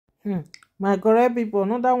My correct pipo,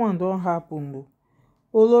 another one don happen o.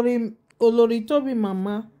 Olori Tobi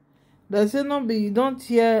mama, dem say no be, you don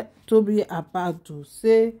tear Tobi apart o.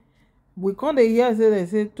 Say we come dey hear say dem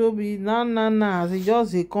say Tobi na as e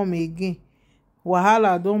just dey come again,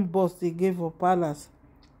 wahala don burst again for palace.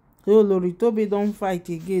 Say Olori Tobi don fight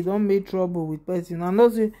again, don make trouble with person. I know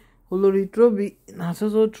say Olori Tobi na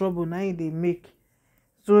so trouble na im dey make.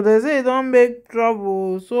 So dem say e don make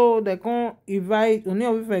trouble, so dem come invite Ooni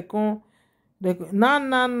of Ife come. Na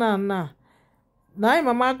im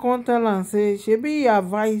mama come tell am say shebi e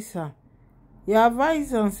advise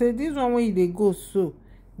am say dis one wey you dey go so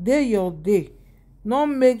dey your day, no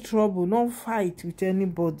make trouble, no fight with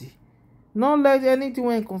anybody, no let anything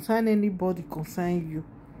wey concern anybody concern you.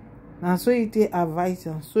 Na so e take advise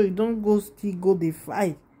am, so e don go still go dey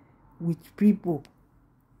fight with pipo.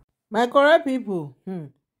 My correct pipo,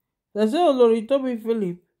 dem say Olori Tobi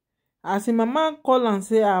Philip, as im mama call am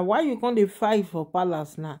say why you come dey fight for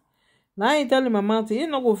palace now. Na im tell im mama say im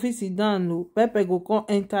no go fit sit down o, pepper go come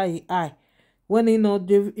enter im eye wen im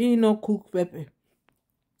no cook pepper.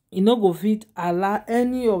 E no go fit allow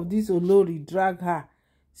any of dis Olori drag her,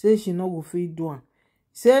 say she no go fit do am.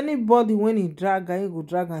 Say anybody wen e drag her, im go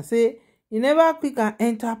drag am. Say e never quick and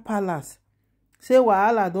enter palace, say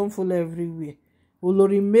wahala don full everywhere.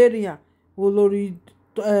 Olori Mariam, Olori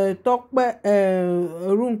Tope,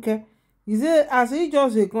 Runke, e say as e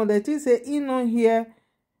just dey come, dem think say e no hear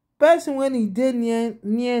person wen e dey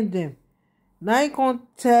near dem. Na im come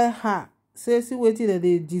tell her say see wetin dem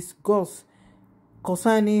dey discuss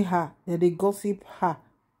concerning her, dem dey gossip her.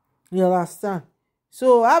 You understand?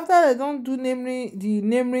 So after dem don do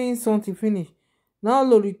naming something finish, now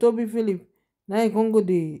Olori Tobi Philip na im come go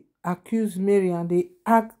dey accuse Mariam, dey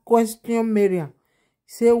question Mariam,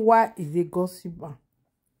 say why e dey gossip am.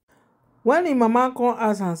 When im mama come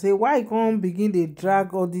ask am say why e come begin dey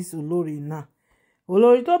drag all dis Olori now,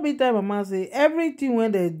 Olori Tobi tell mama say everything wey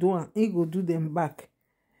dem do am, e go do dem back.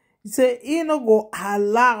 Say e no go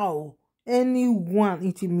allow anyone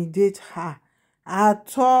intimidate her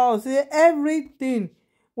at all. Say everything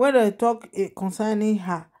wey dem talk concerning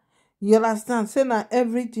her, you understand, say na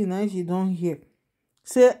everything na she don hear.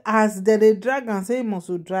 Say as dem dey drag am, say e must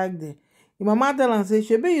to drag dem. Im mama tell am say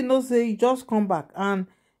shebi you know say you just come back and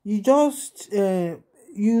you just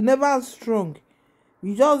you never strong,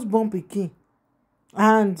 you just born pikin,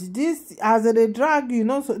 and this as dem dey drag you,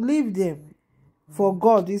 no leave dem for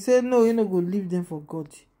God. He say no, you no go leave dem for God.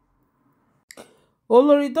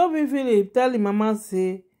 Olori Tobi Philip tell im mama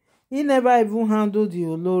say he never even handle the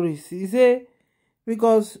Oloris. He say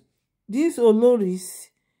because dis Oloris,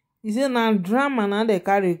 he say na drama na dem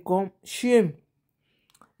carry come, shame.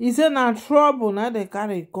 He say na trouble na dem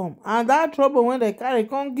carry come, and that trouble wey dem carry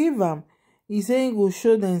come give am, he say he go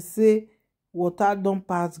show dem say water don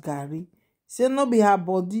pass garri. Say no be her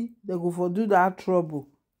body dem go for do that trouble,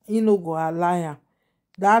 he no go allow am.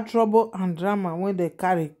 That trouble and drama wey dem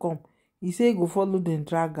carry come, he say he go follow dem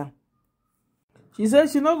drag am. She say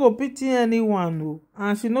she no go pity anyone o,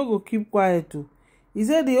 and she no go keep quiet o. He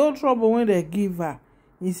say the whole trouble wey dem give her,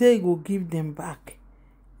 he say he go give dem back.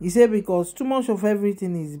 He say because too much of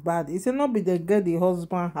everything is bad. He say no be dem get the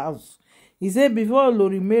husband house. He say before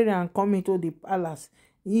Olori Mariam come into the palace,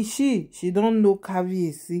 she don know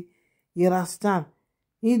Kabiyesi. You understand?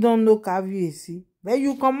 He don know Kabiyesi. But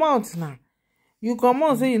you comot now. You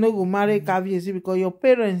comot say you no go marry Kabiyesi because your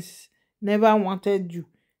parents never wanted you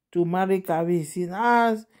to marry Kabiyesi.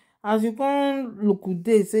 As you come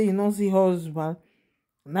liquidate say you no see husband,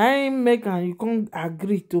 na im make am you come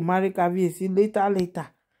agree to marry Kabiyesi later.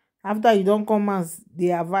 After you don come as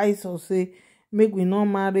dey advise us say make we no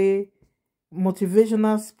marry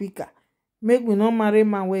motivational speaker, make we no marry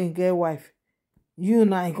man wey im get wife. You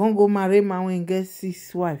now you can't go marry man wey get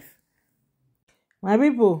 6 wife. My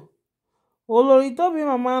pipo, Olori Tobi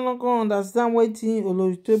mama no come understand wetin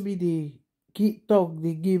Olori Tobi dey talk,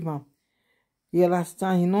 dey give am. You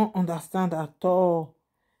understand? You no understand at all.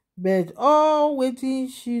 But all wetin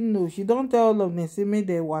she know, she don tell all of them say make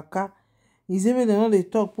dem waka. He say make dem no dey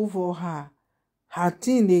talk put for her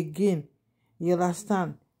thing again. You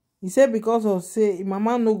understand? He say because of say im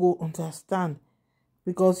mama no go understand,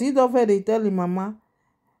 because he don first dey tell im mama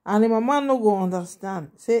and im mama no go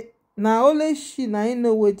understand. Say na only she na im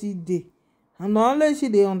know wetin dey, and na only she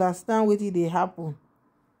dey understand wetin dey happen.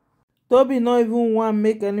 Tobi no even wan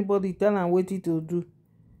make anybody tell am wetin to do,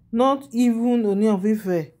 not even Ooni of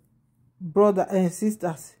Ife brother and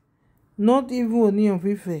sisters, not even Ooni of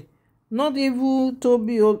Ife, not even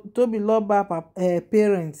Tobi Loba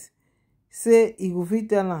parents. Say e go fit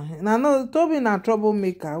tell am. Na no, Tobi na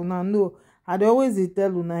troublemaker, una know. I dey always dey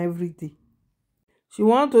tell una everything. she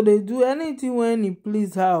want to dey do anything when e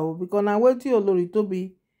please her because na wetin Olori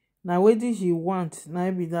Tobi na wetin she want na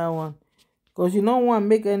be that one because she no want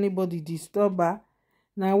make anybody disturb her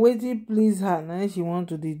na wetin please her na she want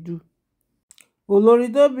to dey do.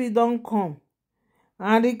 Olori Tobi don come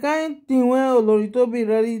and the kind thing wey Olori Tobi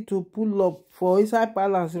ready to pull up for inside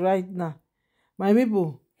palace right now my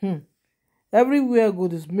people, everywhere go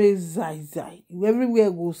make zai zai, everywhere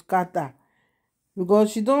go scatter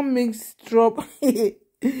because she don mix trouble.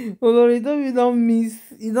 Olori Tobi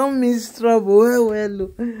don miss trouble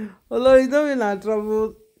well. Olori Tobi na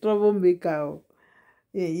troublemaker.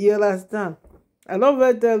 You understand? I don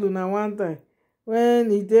very tell una one time when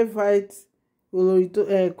he dey fight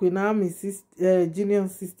Queen Naomi's junior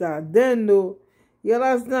sister. Then no, you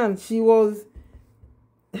understand? She was,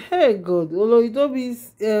 hey God, Olori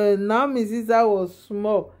Tobi's Naomi's sister was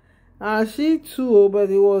small, and she too, but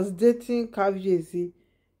he was dating Kabiyesi.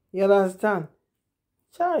 You understand?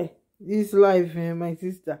 Chai, this life, my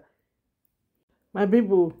sister, my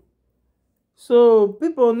people. So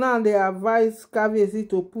people now they advise Kabiyesi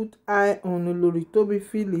to put eye on Olori Tobi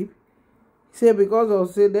Philip. Say because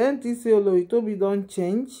of say dem think say Olori Tobi don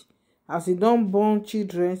change as he don born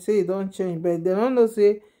children, say he don change, but dem no know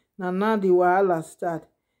say na now the wahala start.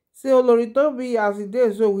 Say Olori Tobi as e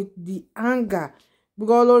dey so with the anger,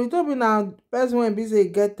 because Olori Tobi na person wey be say e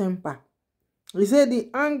get temper. He say the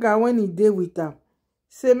anger when he dey with am,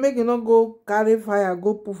 say make e no go carry fire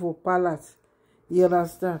go put for palace. You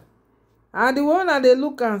understand? And the one that dey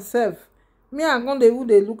look am sef, me I come dey even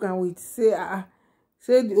dey look am with say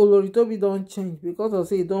say the Olori Tobi don change because of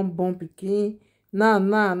say he don born pikin. Now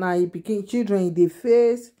he pikin children e dey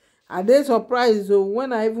face. I dey surprised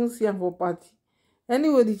when I even see am for party.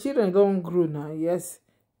 Anyway, the children don grow now. Yes,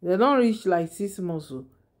 they don reach like 6 months.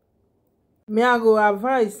 Me I go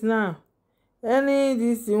advise now, any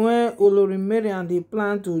this thing wey Olori Mariam dey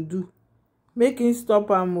plan to do, make him stop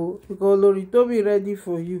am because Olori Tobi ready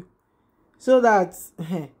for you. So that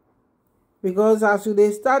because as you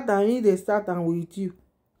dey start am, he dey start am with you.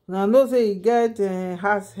 Now know say you get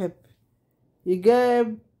house help, you get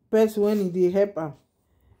person when he dey help am,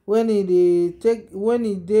 when he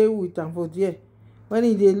dey with am for there, when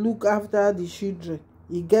he dey look after the children,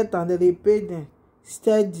 he get am, they pay them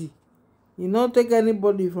steady. You no take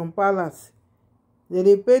anybody from palace,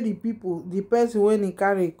 they pay the people, the person when he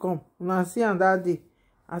carry come. Una see am that day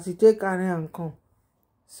as he take carry am come.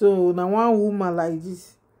 So na one woman like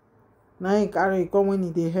this na he carry come when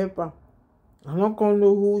he dey help am. I no come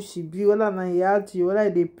know who she be, whether na he auntie, whether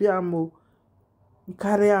he dey pay am he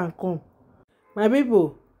carry am come. My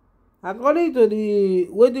people, according to the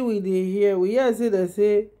wetin we dey hear, we hear say dem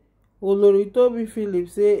say Olori Tobi Philip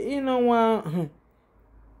say he no wan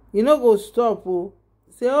he no go stop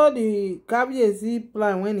say all the Kabiyesi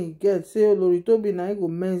plan when he get, say Olori Tobi na he go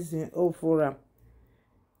mess them up for am,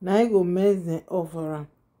 na he go mess them up for am.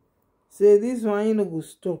 Say this one he no go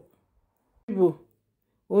stop. People,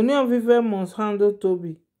 Ooni of Ife must handle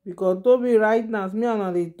Tobi because Tobi right now, as me and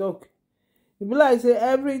una dey talk, e be like say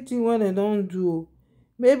everything wey dem don do,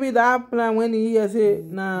 maybe that plan when he hear say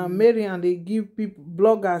na Mariam dey give people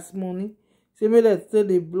bloggers money, say make dem still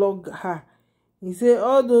dey blog her. He say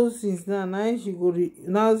all those things now she go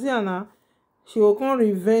now see her now, she go come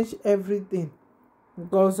revenge everything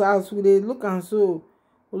because as we dey look am so,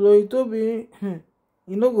 Olori Tobi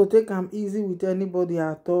e no go take am easy with anybody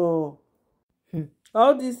at all.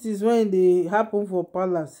 All these things when dey happen for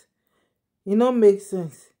palace, e no make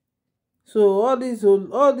sense. So all these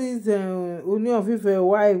Ooni of Ife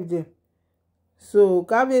wife dem, so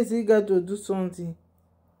Kabiyesi get to do something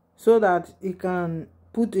so that he can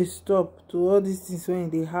put a stop to all these things when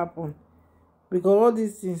dey happen, because all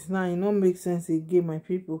these things now e no make sense again, my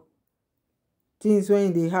people. Things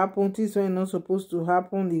when dey happen, things when not supposed to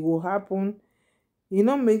happen, e go happen. E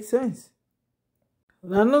no make sense.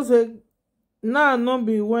 I know say now no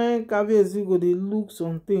be when Kabiyesi go dey look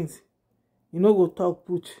some things, e no go talk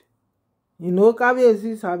put. You know,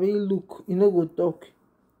 Kabiyesi sabi look, e no go talk.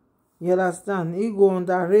 You understand? He go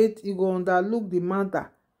underrate, he go underlook the matter,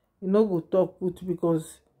 e no go talk put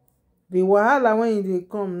because the wahala when e dey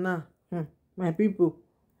come now, my people.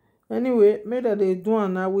 Anyway, make dem dey do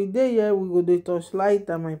am now. We dey here, we go dey touch light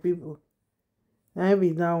am, my people. Na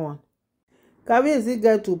be that one. Kabiyesi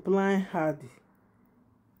get to plan hard.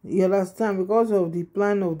 You understand? Because of the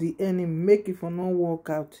plan of the enemy, make it for no work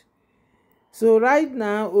out. So right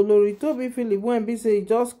now, Olori Tobi Philip when be say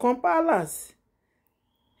just come palace,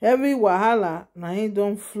 every wahala na him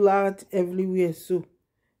don flat everywhere. So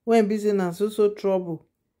when be say na so trouble.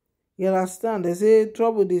 You understand? They say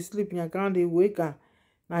trouble dey sleep, you can't dey wake am.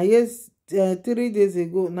 Now yes, 3 days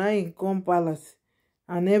ago, now him come palace.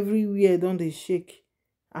 and everywhere don dey shake,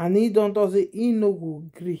 and he don tok say he no go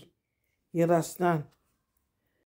gree, you understand.